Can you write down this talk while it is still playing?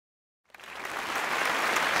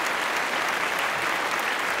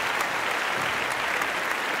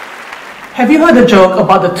Have you heard the joke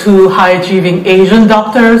about the two high-achieving Asian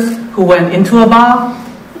doctors who went into a bar?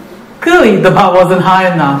 Clearly, the bar wasn't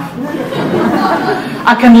high enough.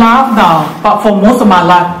 I can laugh now, but for most of my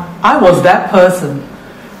life, I was that person.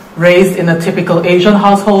 Raised in a typical Asian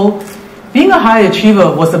household, being a high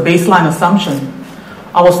achiever was a baseline assumption.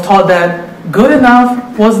 I was taught that good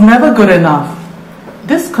enough was never good enough.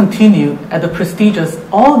 This continued at the prestigious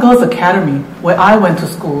all-girls academy where I went to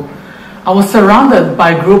school. I was surrounded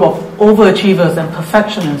by a group of overachievers and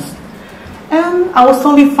perfectionists, and I was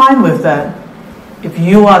totally fine with that. If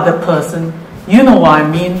you are the person, you know what I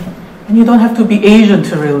mean, and you don't have to be Asian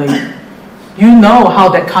to relate. You know how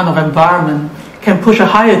that kind of environment can push a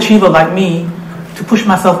high achiever like me to push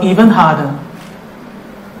myself even harder.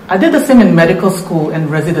 I did the same in medical school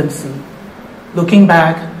and residency. Looking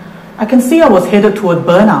back, I can see I was headed toward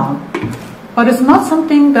burnout, but it's not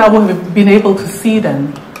something that I would have been able to see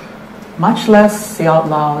then, much less say out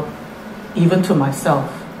loud, even to myself.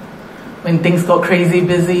 When things got crazy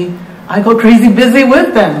busy, I got crazy busy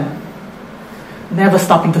with them. Never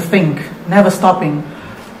stopping to think, never stopping,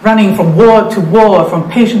 running from ward to ward,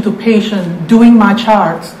 from patient to patient, doing my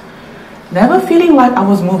charts, never feeling like I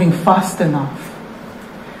was moving fast enough.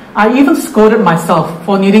 I even scolded myself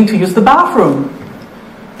for needing to use the bathroom.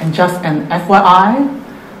 And just an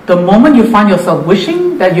FYI, the moment you find yourself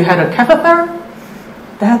wishing that you had a catheter,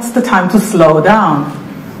 that's the time to slow down.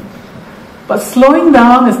 But slowing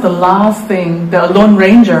down is the last thing that a lone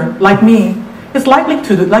ranger like me is likely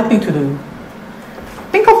to do.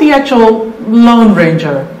 Think of the actual lone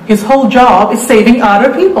ranger. His whole job is saving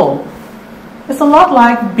other people. It's a lot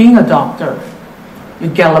like being a doctor. You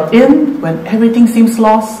gallop in when everything seems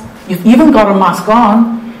lost. You've even got a mask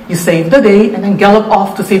on. You save the day and then gallop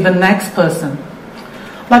off to save the next person.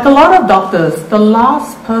 Like a lot of doctors, the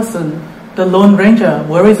last person the Lone Ranger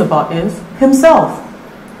worries about is himself.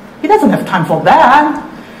 He doesn't have time for that.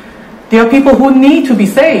 There are people who need to be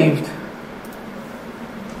saved.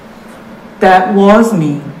 That was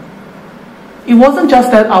me. It wasn't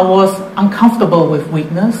just that I was uncomfortable with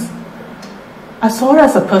weakness. I saw it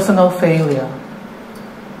as a personal failure.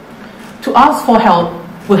 To ask for help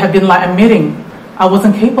would have been like admitting I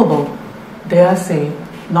wasn't capable, dare I say,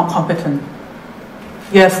 not competent.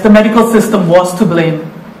 Yes, the medical system was to blame.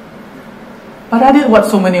 But I did what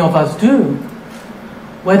so many of us do.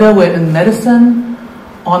 Whether we're in medicine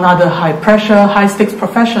or another high-pressure, high-stakes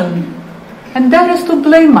profession, and that is to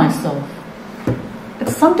blame myself.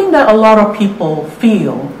 It's something that a lot of people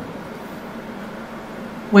feel.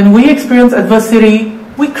 When we experience adversity,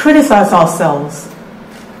 we criticize ourselves.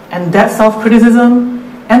 And that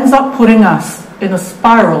self-criticism ends up putting us in a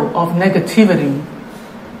spiral of negativity.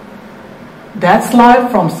 That slide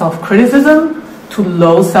from self-criticism to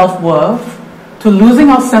low self-worth, to losing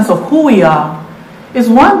our sense of who we are, is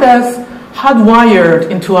one that's hardwired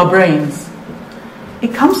into our brains.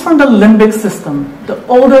 It comes from the limbic system, the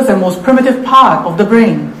oldest and most primitive part of the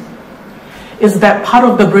brain. It's that part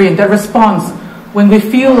of the brain that responds when we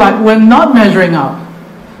feel like we're not measuring up,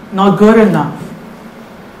 not good enough,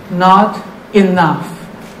 not enough.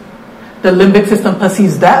 The limbic system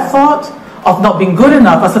perceives that thought of not being good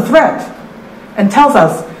enough as a threat and tells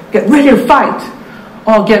us, get ready to fight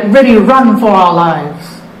or get ready to run for our lives.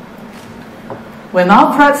 When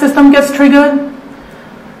our threat system gets triggered,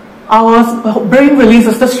 our brain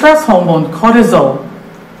releases the stress hormone cortisol,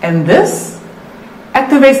 and this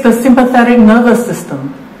activates the sympathetic nervous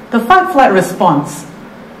system, the fight-flight response,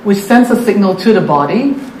 which sends a signal to the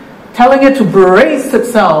body telling it to brace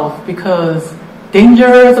itself because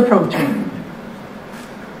danger is approaching.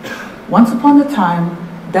 Once upon a time,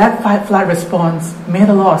 that fight-flight response made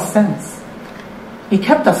a lot of sense. It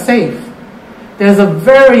kept us safe. There's a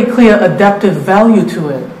very clear adaptive value to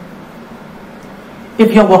it.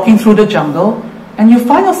 If you're walking through the jungle and you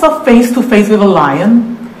find yourself face to face with a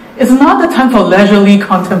lion, it's not the time for leisurely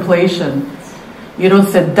contemplation. You don't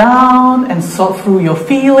sit down and sort through your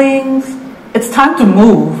feelings. It's time to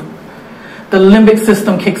move. The limbic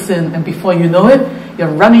system kicks in, and before you know it, you're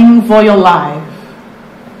running for your life.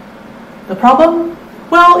 The problem?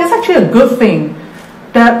 Well, it's actually a good thing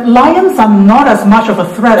that lions are not as much of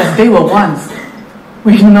a threat as they were once.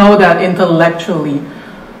 We know that intellectually.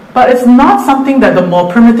 But it's not something that the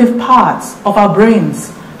more primitive parts of our brains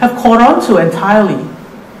have caught on to entirely.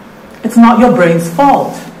 It's not your brain's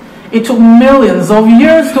fault. It took millions of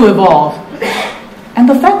years to evolve. And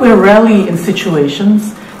the fact we're rarely in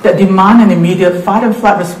situations that demand an immediate fight and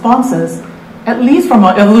flight responses, at least from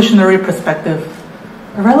an evolutionary perspective,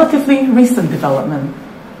 a relatively recent development.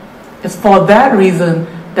 It's for that reason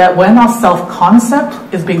that when our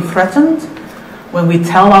self-concept is being threatened, when we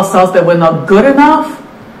tell ourselves that we're not good enough,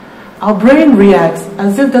 our brain reacts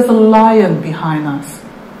as if there's a lion behind us,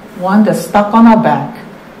 one that's stuck on our back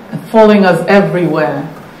and following us everywhere.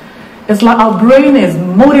 It's like our brain is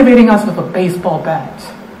motivating us with a baseball bat,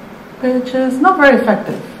 which is not very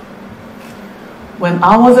effective. When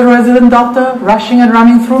I was a resident doctor, rushing and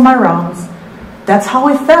running through my rounds, that's how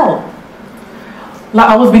it felt. Like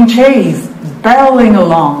I was being chased, barreling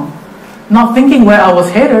along, not thinking where I was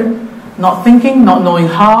headed, not knowing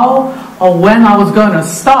how or when I was going to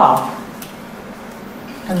stop,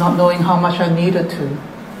 and not knowing how much I needed to.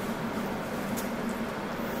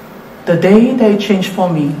 The day that it changed for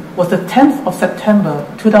me was the 10th of September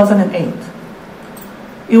 2008.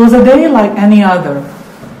 It was a day like any other,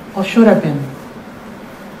 or should have been.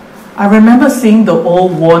 I remember seeing the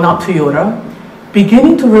old worn-out Toyota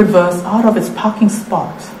beginning to reverse out of its parking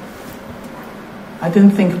spot. I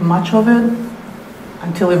didn't think much of it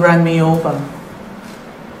until it ran me over.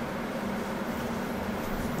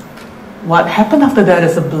 What happened after that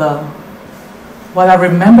is a blur. What I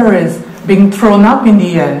remember is being thrown up in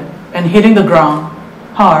the air and hitting the ground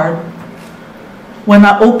hard. When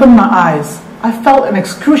I opened my eyes, I felt an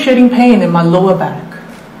excruciating pain in my lower back.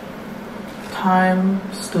 Time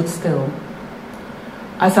stood still.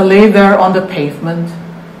 As I lay there on the pavement,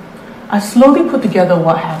 I slowly put together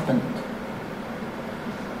what happened.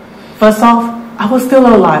 First off, I was still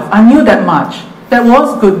alive. I knew that much. That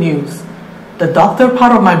was good news. The doctor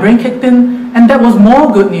part of my brain kicked in, and that was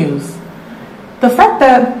more good news. The fact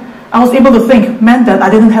that I was able to think meant that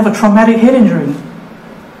I didn't have a traumatic head injury.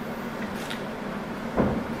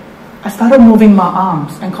 I started moving my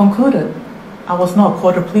arms and concluded I was not a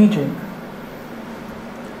quadriplegic.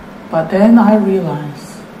 But then I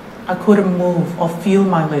realized I couldn't move or feel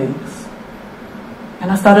my legs.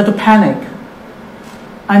 And I started to panic.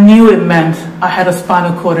 I knew it meant I had a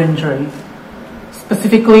spinal cord injury.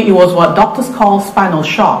 Specifically, it was what doctors call spinal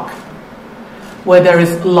shock, where there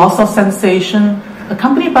is loss of sensation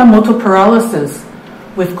accompanied by motor paralysis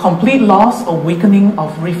with complete loss or weakening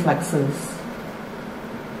of reflexes.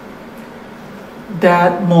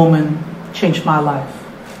 That moment changed my life.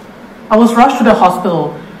 I was rushed to the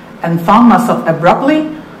hospital and found myself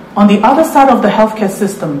abruptly on the other side of the healthcare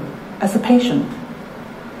system as a patient.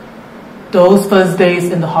 Those first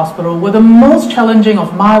days in the hospital were the most challenging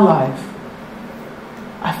of my life.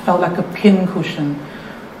 I felt like a pincushion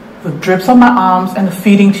with drips on my arms and a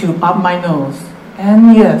feeding tube up my nose.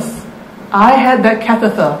 And yes, I had that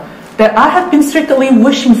catheter that I had been strictly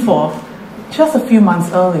wishing for just a few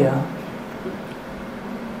months earlier.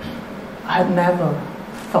 I had never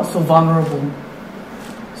felt so vulnerable,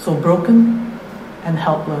 so broken and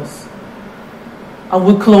helpless. I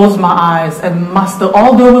would close my eyes and muster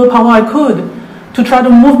all the willpower I could to try to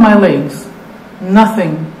move my legs.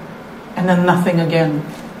 Nothing, and then nothing again.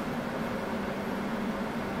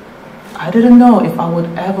 I didn't know if I would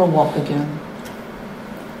ever walk again,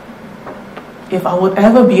 if I would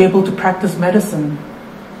ever be able to practice medicine,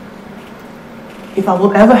 if I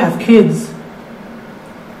would ever have kids.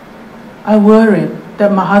 I worried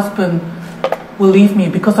that my husband will leave me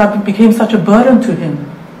because I became such a burden to him.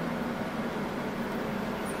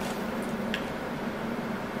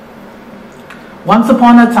 Once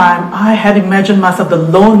upon a time, I had imagined myself the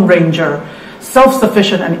Lone Ranger,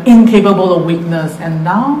 self-sufficient and incapable of weakness, and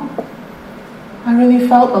now I really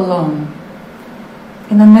felt alone,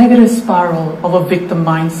 in a negative spiral of a victim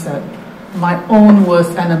mindset, my own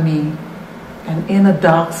worst enemy, and in a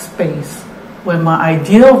dark space where my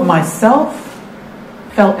idea of myself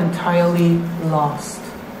felt entirely lost.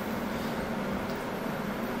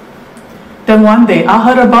 Then one day, I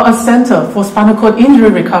heard about a center for spinal cord injury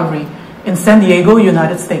recovery in San Diego,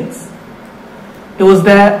 United States. It was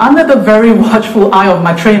there, under the very watchful eye of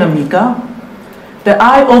my trainer, Mika, that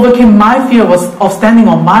I overcame my fear of standing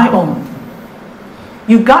on my own.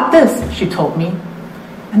 "You got this," she told me,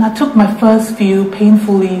 and I took my first few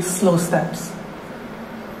painfully slow steps.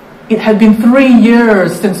 It had been 3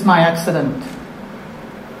 years since my accident.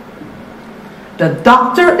 "The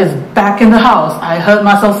doctor is back in the house," I heard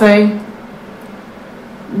myself say.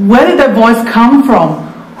 Where did that voice come from?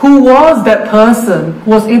 Who was that person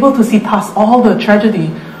who was able to see past all the tragedy,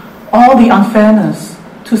 all the unfairness,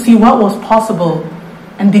 to see what was possible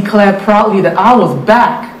and declare proudly that I was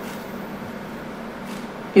back?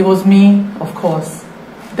 It was me, of course.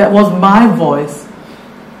 That was my voice.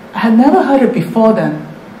 I had never heard it before then,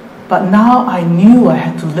 but now I knew I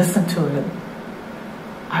had to listen to it.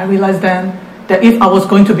 I realized then that if I was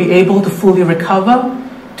going to be able to fully recover,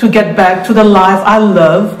 to get back to the life I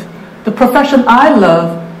loved, the profession I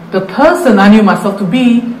loved, the person I knew myself to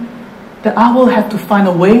be, that I will have to find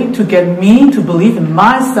a way to get me to believe in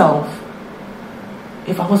myself.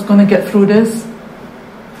 if I was going to get through this,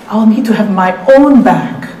 I'll need to have my own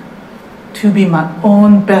back to be my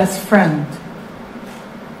own best friend.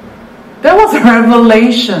 That was a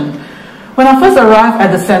revelation. When I first arrived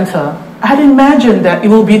at the center, I had imagined that it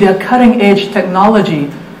will be their cutting-edge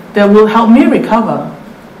technology that will help me recover.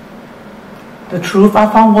 The truth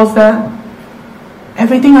I found was that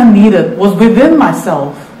everything I needed was within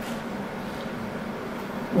myself.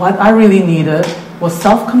 What I really needed was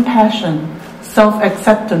self-compassion,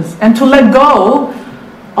 self-acceptance, and to let go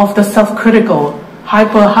of the self-critical,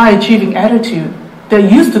 hyper-high-achieving attitude that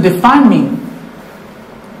used to define me.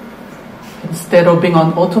 Instead of being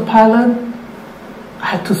on autopilot, I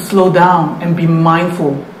had to slow down and be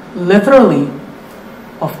mindful, literally,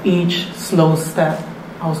 of each slow step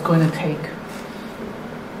I was going to take.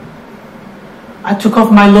 I took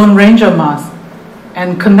off my Lone Ranger mask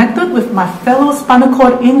and connected with my fellow spinal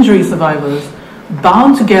cord injury survivors,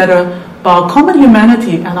 bound together by our common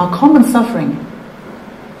humanity and our common suffering.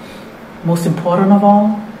 Most important of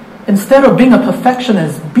all, instead of being a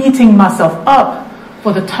perfectionist, beating myself up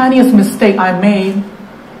for the tiniest mistake I made,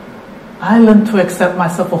 I learned to accept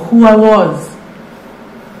myself for who I was.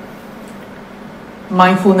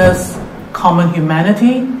 Mindfulness, common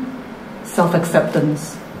humanity,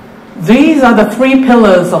 self-acceptance. These are the three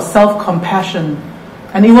pillars of self-compassion,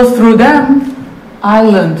 and it was through them I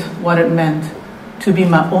learned what it meant to be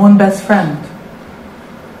my own best friend.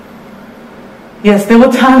 Yes, there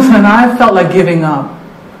were times when I felt like giving up,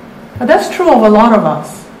 but that's true of a lot of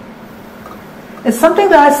us. It's something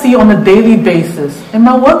that I see on a daily basis in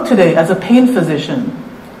my work today as a pain physician.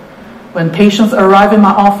 When patients arrive in my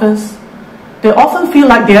office, they often feel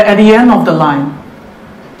like they're at the end of the line.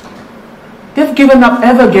 They've given up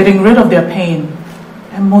ever getting rid of their pain,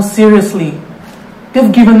 and most seriously,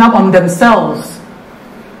 they've given up on themselves.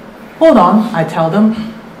 Hold on, I tell them,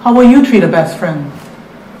 how will you treat a best friend?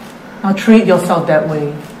 Now treat yourself that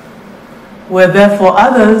way. We're there for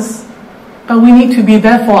others, but we need to be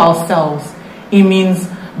there for ourselves. It means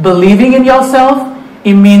believing in yourself.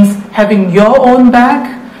 It means having your own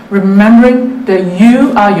back, remembering that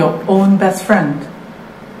you are your own best friend.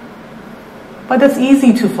 But that's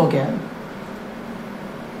easy to forget.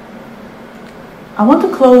 I want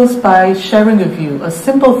to close by sharing with you a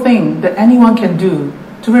simple thing that anyone can do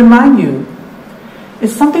to remind you.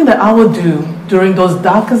 It's something that I will do during those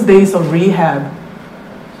darkest days of rehab,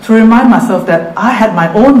 to remind myself that I had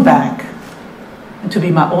my own back and to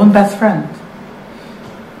be my own best friend.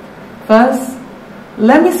 First,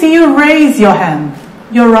 let me see you raise your hand.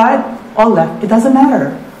 Your right or left, it doesn't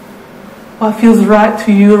matter. What feels right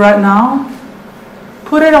to you right now,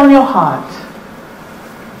 put it on your heart.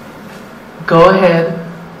 Go ahead.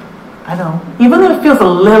 I know, even though it feels a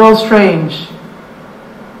little strange.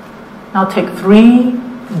 Now take 3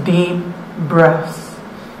 deep breaths.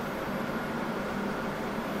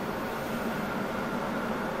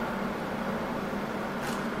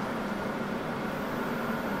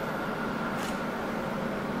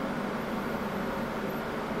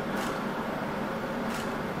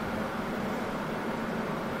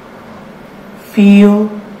 Feel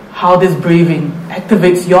how this breathing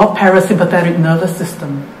activates your parasympathetic nervous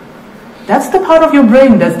system. That's the part of your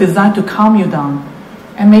brain that's designed to calm you down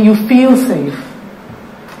and make you feel safe.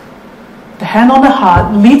 The hand on the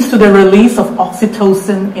heart leads to the release of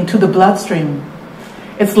oxytocin into the bloodstream.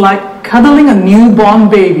 It's like cuddling a newborn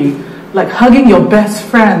baby, like hugging your best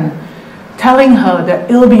friend, telling her that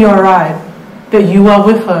it'll be alright, that you are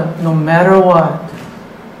with her no matter what.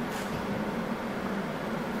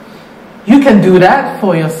 You can do that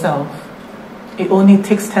for yourself. It only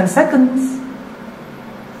takes 10 seconds.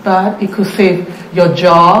 But it could save your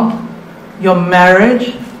job, your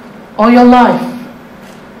marriage, or your life.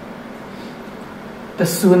 The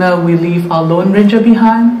sooner we leave our Lone Ranger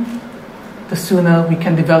behind, the sooner we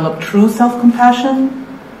can develop true self-compassion,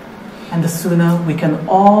 and the sooner we can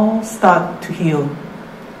all start to heal.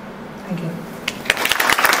 Thank you.